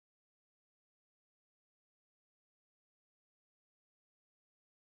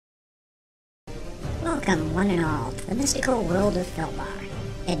Welcome, one and all, to the mystical world of Filbar.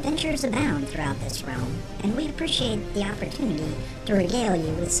 Adventures abound throughout this realm, and we appreciate the opportunity to regale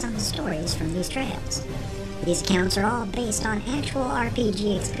you with some stories from these trails. These accounts are all based on actual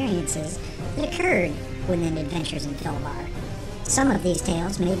RPG experiences that occurred within Adventures in Filbar. Some of these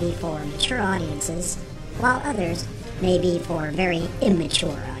tales may be for mature audiences, while others may be for very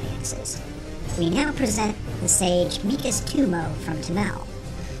immature audiences. We now present the sage Mikas Tumo from Tamel,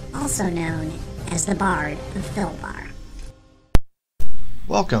 also known as the Bard of Filbar.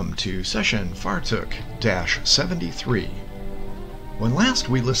 Welcome to session Fartook-73. When last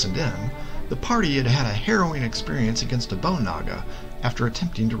we listened in, the party had had a harrowing experience against a bone Naga after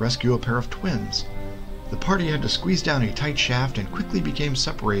attempting to rescue a pair of twins. The party had to squeeze down a tight shaft and quickly became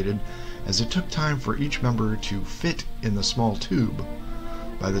separated as it took time for each member to fit in the small tube.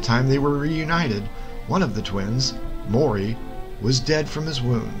 By the time they were reunited, one of the twins, Mori, was dead from his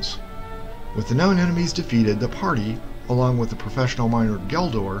wounds. With the known enemies defeated, the party, along with the professional miner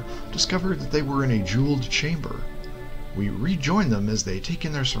Geldor, discovered that they were in a jeweled chamber. We rejoined them as they take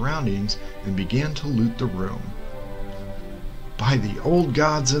in their surroundings and began to loot the room. "By the old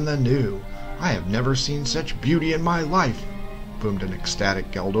gods and the new, I have never seen such beauty in my life," boomed an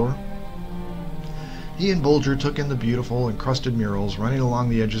ecstatic Geldor. He and Bulger took in the beautiful encrusted murals running along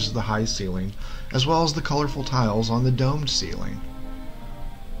the edges of the high ceiling, as well as the colorful tiles on the domed ceiling.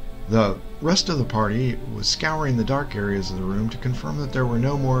 The rest of the party was scouring the dark areas of the room to confirm that there were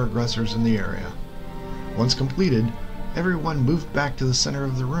no more aggressors in the area. Once completed, everyone moved back to the center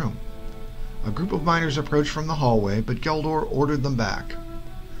of the room. A group of miners approached from the hallway, but Geldor ordered them back.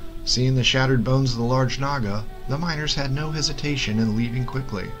 Seeing the shattered bones of the large Naga, the miners had no hesitation in leaving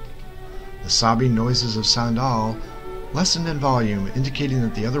quickly. The sobbing noises of Sandal lessened in volume, indicating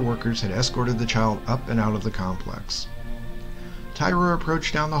that the other workers had escorted the child up and out of the complex. Tyra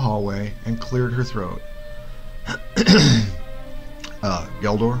approached down the hallway and cleared her throat.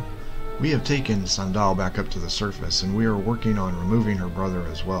 Geldor, we have taken Sandal back up to the surface, and we are working on removing her brother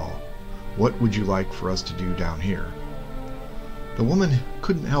as well. What would you like for us to do down here?" The woman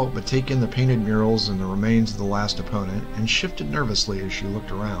couldn't help but take in the painted murals and the remains of the last opponent, and shifted nervously as she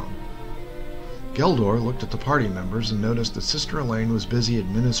looked around. Geldor looked at the party members and noticed that Sister Elaine was busy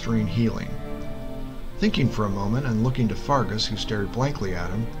administering healing. Thinking for a moment and looking to Fargus, who stared blankly at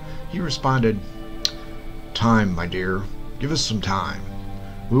him, he responded, "Time, my dear. Give us some time.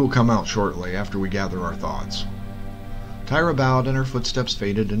 We will come out shortly after we gather our thoughts." Tyra bowed and her footsteps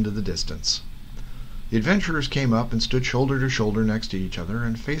faded into the distance. The adventurers came up and stood shoulder to shoulder next to each other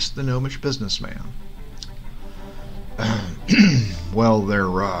and faced the gnomish businessman. "Well, there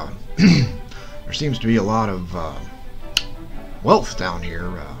seems to be a lot of wealth down here.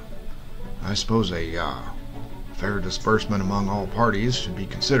 I suppose a fair disbursement among all parties should be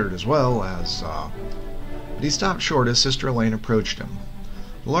considered as well as..." But he stopped short as Sister Elaine approached him.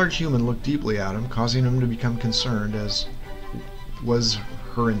 The large human looked deeply at him, causing him to become concerned, as was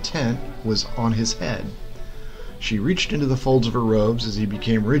her intent was on his head. She reached into the folds of her robes as he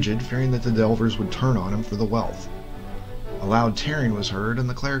became rigid, fearing that the Delvers would turn on him for the wealth. A loud tearing was heard, and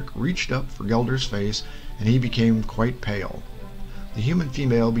the cleric reached up for Geldor's face, and he became quite pale. The human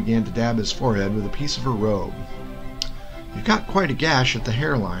female began to dab his forehead with a piece of her robe. "You've got quite a gash at the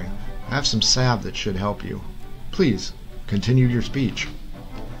hairline. I have some salve that should help you. Please, continue your speech."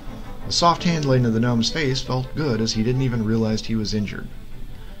 The soft handling of the gnome's face felt good, as he didn't even realize he was injured.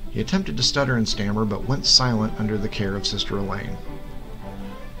 He attempted to stutter and stammer, but went silent under the care of Sister Elaine.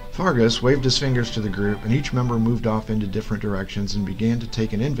 Fargus waved his fingers to the group, and each member moved off into different directions and began to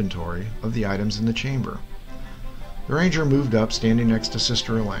take an inventory of the items in the chamber. The ranger moved up, standing next to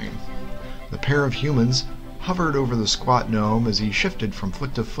Sister Elaine. The pair of humans hovered over the squat gnome as he shifted from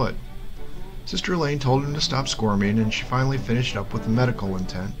foot to foot. Sister Elaine told him to stop squirming, and she finally finished up with the medical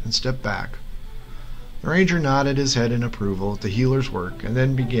intent and stepped back. The ranger nodded his head in approval at the healer's work, and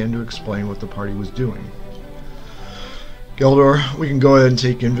then began to explain what the party was doing. "Geldor, we can go ahead and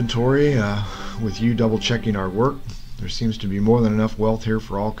take inventory, with you double-checking our work. There seems to be more than enough wealth here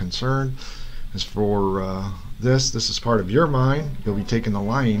for all concerned. As for this is part of your mine. You'll be taking the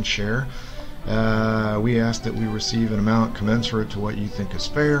lion's share. We ask that we receive an amount commensurate to what you think is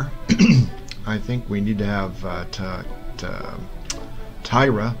fair." I think we need to have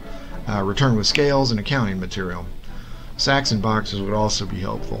Tyra return with scales and accounting material. Sacks and boxes would also be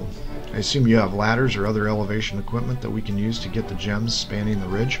helpful. I assume you have ladders or other elevation equipment that we can use to get the gems spanning the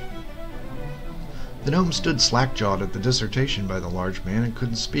ridge. The gnome stood slack-jawed at the dissertation by the large man and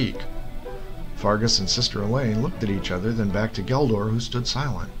couldn't speak. Fargus and Sister Elaine looked at each other, then back to Geldor, who stood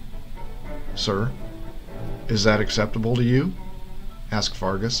silent. "Sir, is that acceptable to you?" asked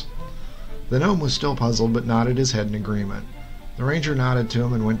Fargus. The gnome was still puzzled, but nodded his head in agreement. The ranger nodded to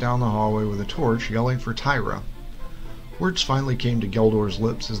him and went down the hallway with a torch, yelling for Tyra. Words finally came to Geldor's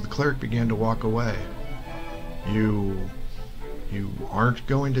lips as the cleric began to walk away. You aren't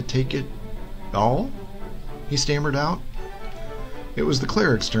going to take it all? He stammered out. It was the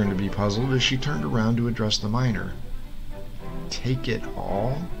cleric's turn to be puzzled as she turned around to address the miner. Take it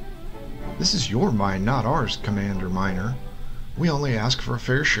all? This is your mine, not ours, Commander Miner. We only ask for a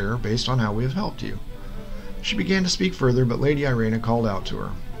fair share based on how we have helped you. She began to speak further, but Lady Irena called out to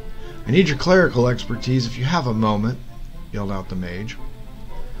her. I need your clerical expertise if you have a moment, yelled out the mage.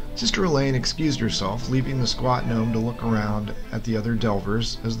 Sister Elaine excused herself, leaving the squat gnome to look around at the other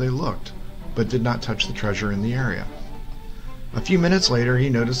delvers as they looked, but did not touch the treasure in the area. A few minutes later, he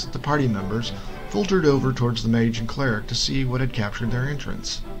noticed that the party members filtered over towards the mage and cleric to see what had captured their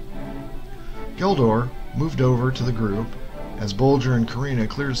interest. Geldor moved over to the group as Bolger and Karina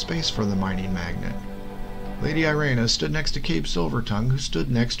cleared space for the mining magnate. Lady Irena stood next to Cabe Silvertongue, who stood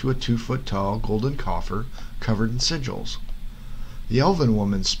next to a 2-foot-tall golden coffer covered in sigils. The elven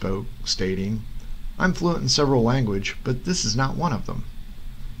woman spoke, stating, I'm fluent in several languages, but this is not one of them.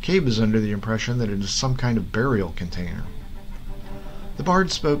 Cabe is under the impression that it is some kind of burial container. The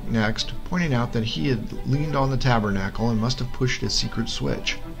bard spoke next, pointing out that he had leaned on the tabernacle and must have pushed his secret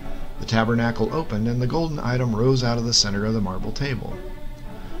switch. The tabernacle opened, and the golden item rose out of the center of the marble table.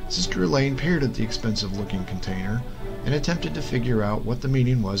 Sister Elaine peered at the expensive-looking container and attempted to figure out what the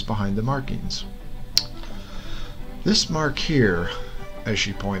meaning was behind the markings. This mark here, as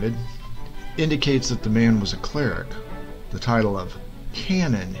she pointed, indicates that the man was a cleric. The title of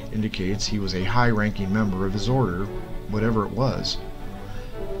Canon indicates he was a high-ranking member of his order, whatever it was.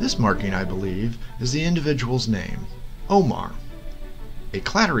 This marking, I believe, is the individual's name, Omar. A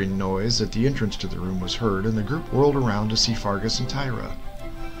clattering noise at the entrance to the room was heard, and the group whirled around to see Fargus and Tyra.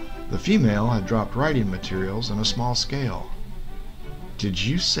 The female had dropped writing materials on a small scale. Did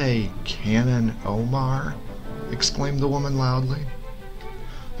you say Canon Omar? Exclaimed the woman loudly.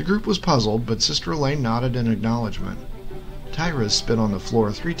 The group was puzzled, but Sister Elaine nodded in acknowledgement. Tyra spit on the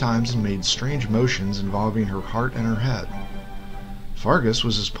floor 3 times and made strange motions involving her heart and her head. Fargus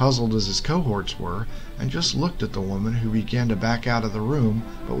was as puzzled as his cohorts were, and just looked at the woman, who began to back out of the room,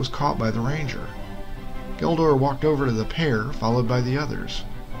 but was caught by the ranger. Geldor walked over to the pair, followed by the others.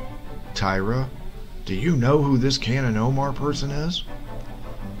 Tyra, do you know who this Canon Omar person is?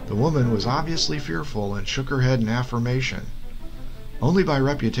 The woman was obviously fearful and shook her head in affirmation. Only by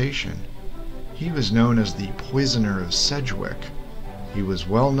reputation. He was known as the Poisoner of Sedgwick. He was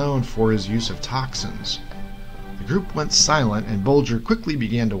well known for his use of toxins. The group went silent, and Bolger quickly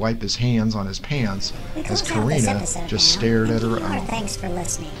began to wipe his hands on his pants as Karina just stared at her own. Thanks for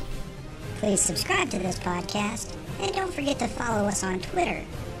listening. Please subscribe to this podcast, and don't forget to follow us on Twitter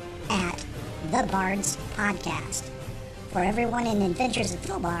at The Bards Podcast. For everyone in Adventures of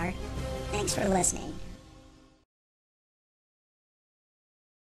Filbar, thanks for listening.